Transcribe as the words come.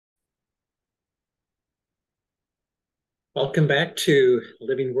Welcome back to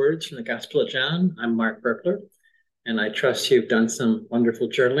Living Words from the Gospel of John. I'm Mark Berkler, and I trust you've done some wonderful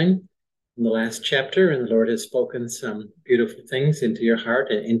journaling in the last chapter, and the Lord has spoken some beautiful things into your heart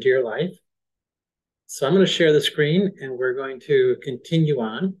and into your life. So I'm going to share the screen, and we're going to continue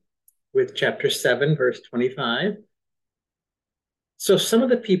on with chapter 7, verse 25. So some of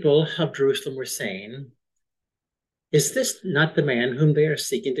the people of Jerusalem were saying, "Is this not the man whom they are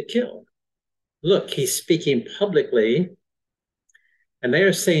seeking to kill? Look, he's speaking publicly, and they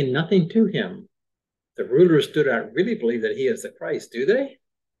are saying nothing to him." The rulers do not really believe that he is the Christ, do they?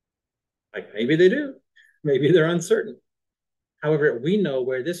 Like maybe they do. Maybe they're uncertain. However, we know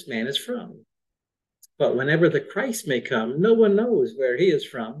where this man is from. But whenever the Christ may come, no one knows where he is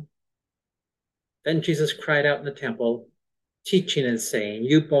from. Then Jesus cried out in the temple, teaching and saying,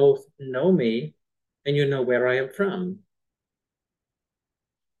 "You both know me, and you know where I am from.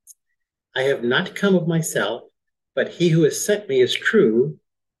 I have not come of myself, but he who has sent me is true,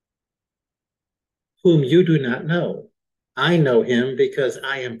 whom you do not know. I know him because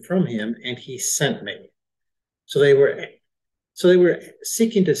I am from him, and he sent me." So they were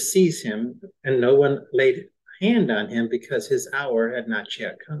seeking to seize him, and no one laid hand on him because his hour had not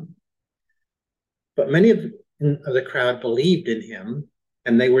yet come. But many of the crowd believed in him,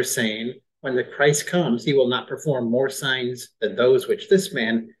 and they were saying, "When the Christ comes, he will not perform more signs than those which this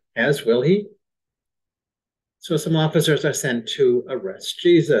man has, will he?" So some officers are sent to arrest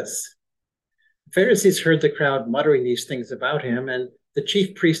Jesus. The Pharisees heard the crowd muttering these things about him, and the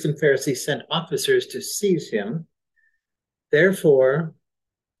chief priests and Pharisees sent officers to seize him. Therefore,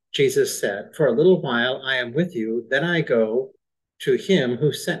 Jesus said, "For a little while I am with you, then I go to him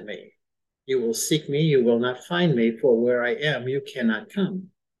who sent me. You will seek me, you will not find me, for where I am, you cannot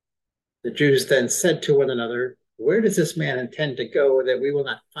come." The Jews then said to one another, "Where does this man intend to go that we will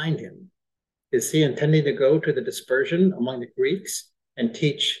not find him? Is he intending to go to the dispersion among the Greeks and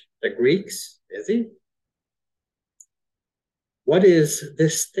teach the Greeks? Is he? What is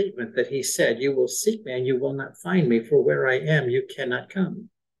this statement that he said, 'You will seek me and you will not find me, for where I am, you cannot come'?"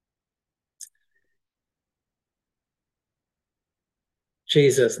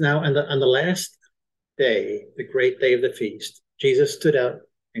 Jesus, now on the last day, the great day of the feast, Jesus stood out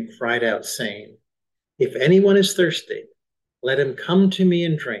and cried out, saying, "If anyone is thirsty, let him come to me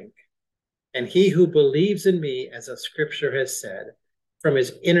and drink. And he who believes in me, as the scripture has said, from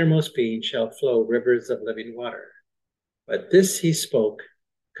his innermost being shall flow rivers of living water." But this he spoke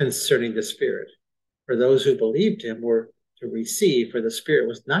concerning the Spirit. For those who believed him were to receive, for the Spirit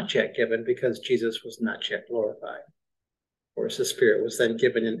was not yet given because Jesus was not yet glorified. Of course, the Spirit was then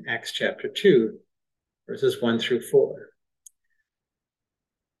given in Acts chapter 2, verses 1 through 4.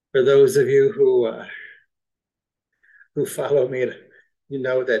 For those of you who follow me, you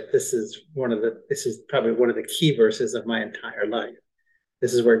know that this is probably one of the key verses of my entire life.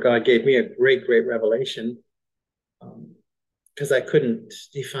 This is where God gave me a great revelation, because I couldn't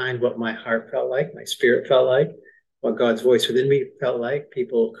define what my heart felt like, my spirit felt like, what God's voice within me felt like.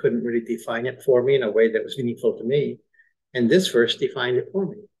 People couldn't really define it for me in a way that was meaningful to me. And this verse defined it for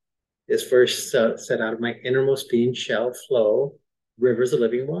me. This verse said, "Out of my innermost being shall flow rivers of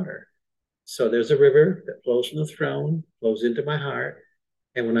living water." So there's a river that flows from the throne, flows into my heart.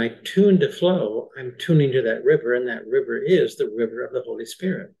 And when I tune to flow, I'm tuning to that river, and that river is the river of the Holy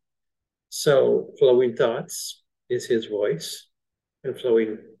Spirit. So flowing thoughts is his voice, and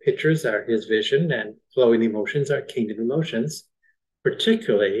flowing pictures are his vision, and flowing emotions are kingdom emotions,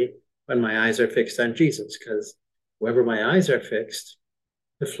 particularly when my eyes are fixed on Jesus, because wherever my eyes are fixed,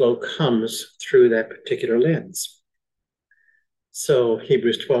 the flow comes through that particular lens. So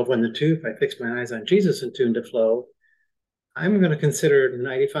Hebrews 12, 1 to 2, if I fix my eyes on Jesus and tune to flow, I'm going to consider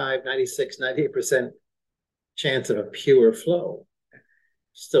 95, 96, 98% chance of a pure flow.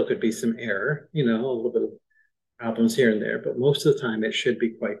 Still could be some error, a little bit of problems here and there, but most of the time it should be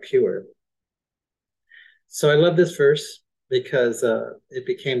quite pure. So I love this verse because it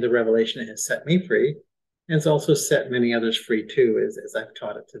became the revelation. It has set me free, and it's also set many others free too, as I've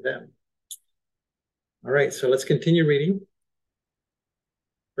taught it to them. All right, so let's continue reading.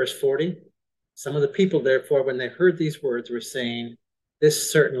 Verse 40. Some of the people, therefore, when they heard these words, were saying,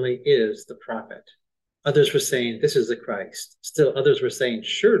 "This certainly is the prophet." Others were saying, "This is the Christ." Still others were saying,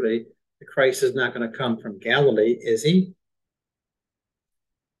 "Surely the Christ is not going to come from Galilee, is he?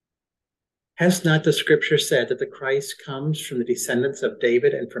 Has not the scripture said that the Christ comes from the descendants of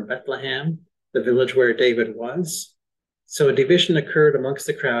David and from Bethlehem, the village where David was?" So a division occurred amongst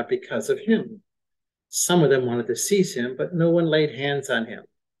the crowd because of him. Some of them wanted to seize him, but no one laid hands on him.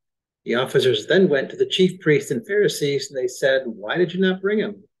 The officers then went to the chief priests and Pharisees, and they said, "Why did you not bring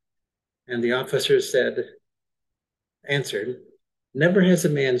him?" And the officers said, answered, "Never has a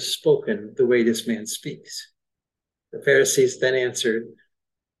man spoken the way this man speaks." The Pharisees then answered,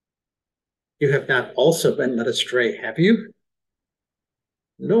 "You have not also been led astray, have you?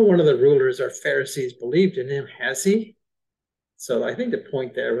 No one of the rulers or Pharisees believed in him, has he?" So I think the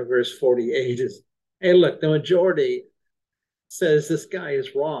point there of verse 48 is, hey, look, the majority says this guy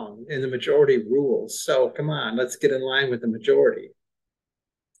is wrong and the majority rules. So come on, let's get in line with the majority.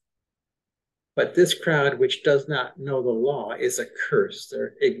 But this crowd, which does not know the law, is accursed.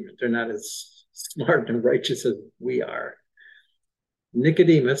 They're ignorant. They're not as smart and righteous as we are.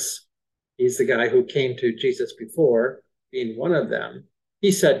 Nicodemus, he's the guy who came to Jesus before, being one of them,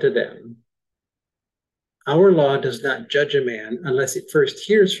 he said to them, "Our law does not judge a man unless it first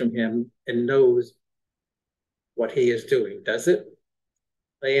hears from him and knows what he is doing, does it?"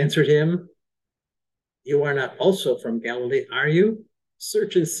 They answered him, "You are not also from Galilee, are you?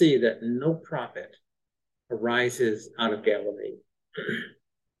 Search and see that no prophet arises out of Galilee."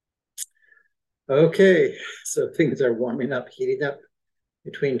 Okay, so things are warming up, heating up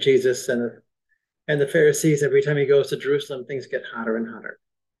between Jesus and the Pharisees. Every time he goes to Jerusalem, things get hotter and hotter.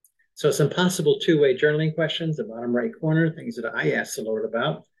 So some possible two-way journaling questions, the bottom right corner, things that I asked the Lord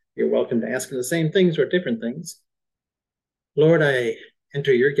about. You're welcome to ask him the same things or different things. Lord, I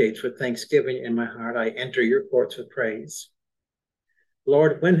enter your gates with thanksgiving in my heart. I enter your courts with praise.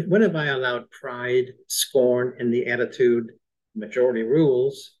 Lord, when have I allowed pride, scorn, and the attitude, majority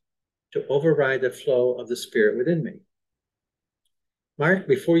rules, to override the flow of the Spirit within me? Mark,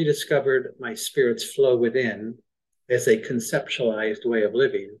 before you discovered my Spirit's flow within as a conceptualized way of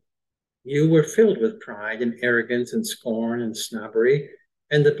living, you were filled with pride and arrogance and scorn and snobbery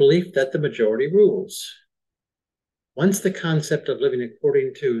and the belief that the majority rules. Once the concept of living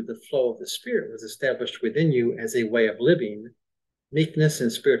according to the flow of the Spirit was established within you as a way of living, meekness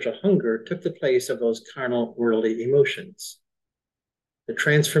and spiritual hunger took the place of those carnal, worldly emotions. The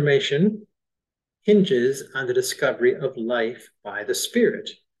transformation hinges on the discovery of life by the Spirit,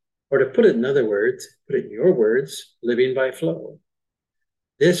 or to put it in other words, put it in your words, living by flow.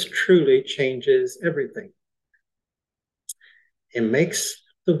 This truly changes everything. It makes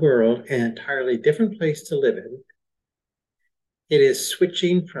the world an entirely different place to live in. It is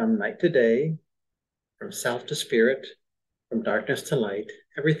switching from night to day, from self to spirit, from darkness to light.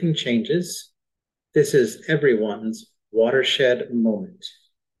 Everything changes. This is everyone's watershed moment.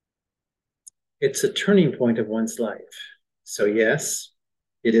 It's a turning point of one's life. So yes,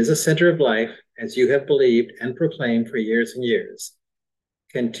 it is a center of life, as you have believed and proclaimed for years and years.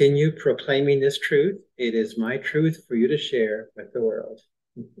 Continue proclaiming this truth. It is my truth for you to share with the world.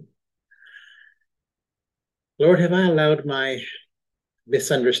 Lord, have I allowed my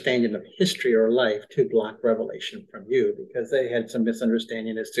misunderstanding of history or life to block revelation from you? Because they had some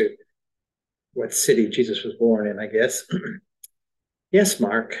misunderstanding as to what city Jesus was born in, I guess. Yes,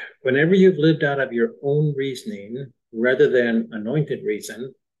 Mark, whenever you've lived out of your own reasoning rather than anointed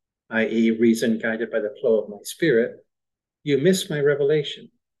reason, i.e., reason guided by the flow of my Spirit, you miss my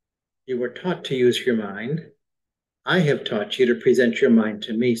revelation. You were taught to use your mind. I have taught you to present your mind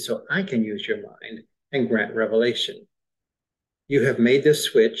to me so I can use your mind and grant revelation. You have made this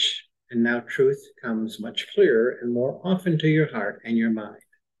switch, and now truth comes much clearer and more often to your heart and your mind.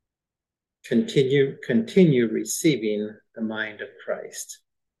 Continue receiving the mind of Christ.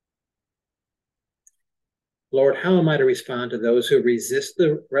 Lord, how am I to respond to those who resist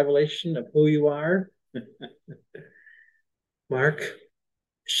the revelation of who you are? Mark,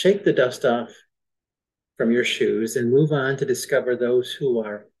 shake the dust off from your shoes and move on to discover those who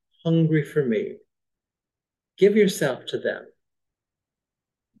are hungry for me. Give yourself to them.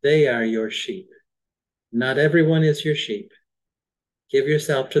 They are your sheep. Not everyone is your sheep. Give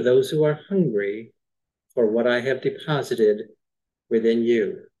yourself to those who are hungry for what I have deposited within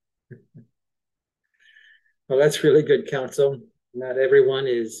you. Well, that's really good counsel. Not everyone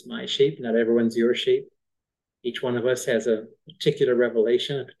is my sheep. Not everyone's your sheep. Each one of us has a particular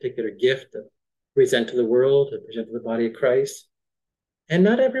revelation, a particular gift to present to the world, to present to the body of Christ. And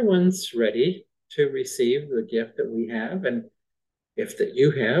not everyone's ready to receive the gift that we have and gift that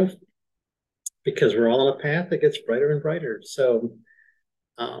you have, because we're all on a path that gets brighter and brighter. So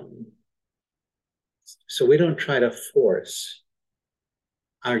we don't try to force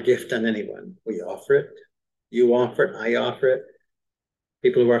our gift on anyone. We offer it. You offer it. I offer it.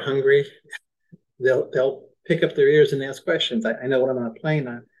 People who are hungry, they'll pick up their ears and ask questions. I know when I'm on a plane,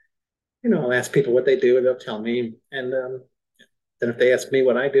 I'll ask people what they do, and they'll tell me. And then if they ask me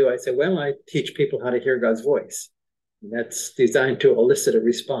what I do, I say, well, I teach people how to hear God's voice. And that's designed to elicit a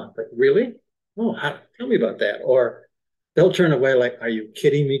response. Like, really? Oh, tell me about that. Or they'll turn away like, are you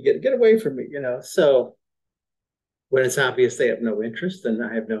kidding me? Get away from me, So When it's obvious they have no interest, then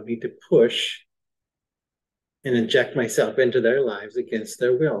I have no need to push and inject myself into their lives against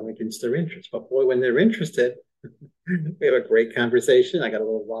their will, against their interest. But boy, when they're interested, we have a great conversation. I got a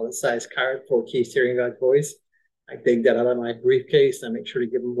little wallet-sized card, 4 keys to hearing God's voice. I dig that out of my briefcase. I make sure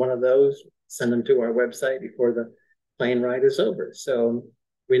to give them one of those, send them to our website before the plane ride is over. So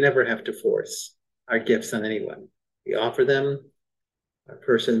we never have to force our gifts on anyone. We offer them. A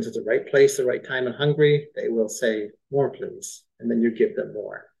person's at the right place, the right time, and hungry, they will say, more, please. And then you give them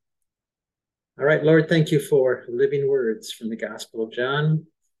more. All right, Lord, thank you for living words from the Gospel of John.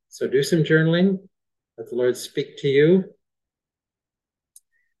 So do some journaling. Let the Lord speak to you.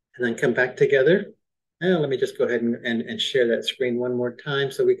 And then come back together. And let me just go ahead and share that screen one more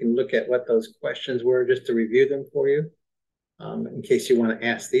time so we can look at what those questions were, just to review them for you, in case you want to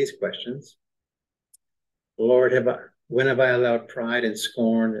ask these questions. Lord, when have I allowed pride and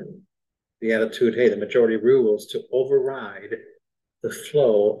scorn and the attitude, hey, the majority rules, to override the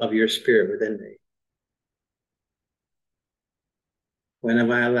flow of your Spirit within me? When have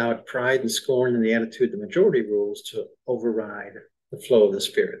I allowed pride and scorn and the attitude, the majority rules, to override the flow of the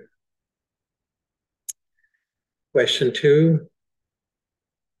Spirit? Question 2,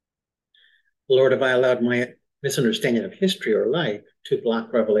 Lord, have I allowed my misunderstanding of history or life to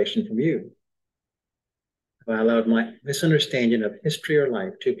block revelation from you? Have I allowed my misunderstanding of history or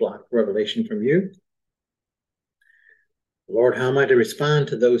life to block revelation from you? Lord, how am I to respond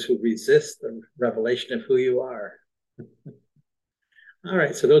to those who resist the revelation of who you are? All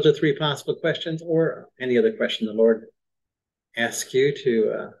right, so those are 3 possible questions, or any other question the Lord asks you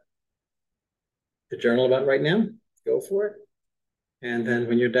to journal about right now. Go for it. And then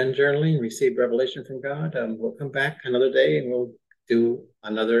when you're done journaling, receive revelation from God, we'll come back another day and we'll do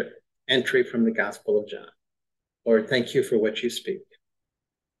another entry from the Gospel of John. Lord, thank you for what you speak.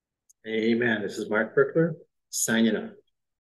 Amen. This is Mark Berkler, signing off.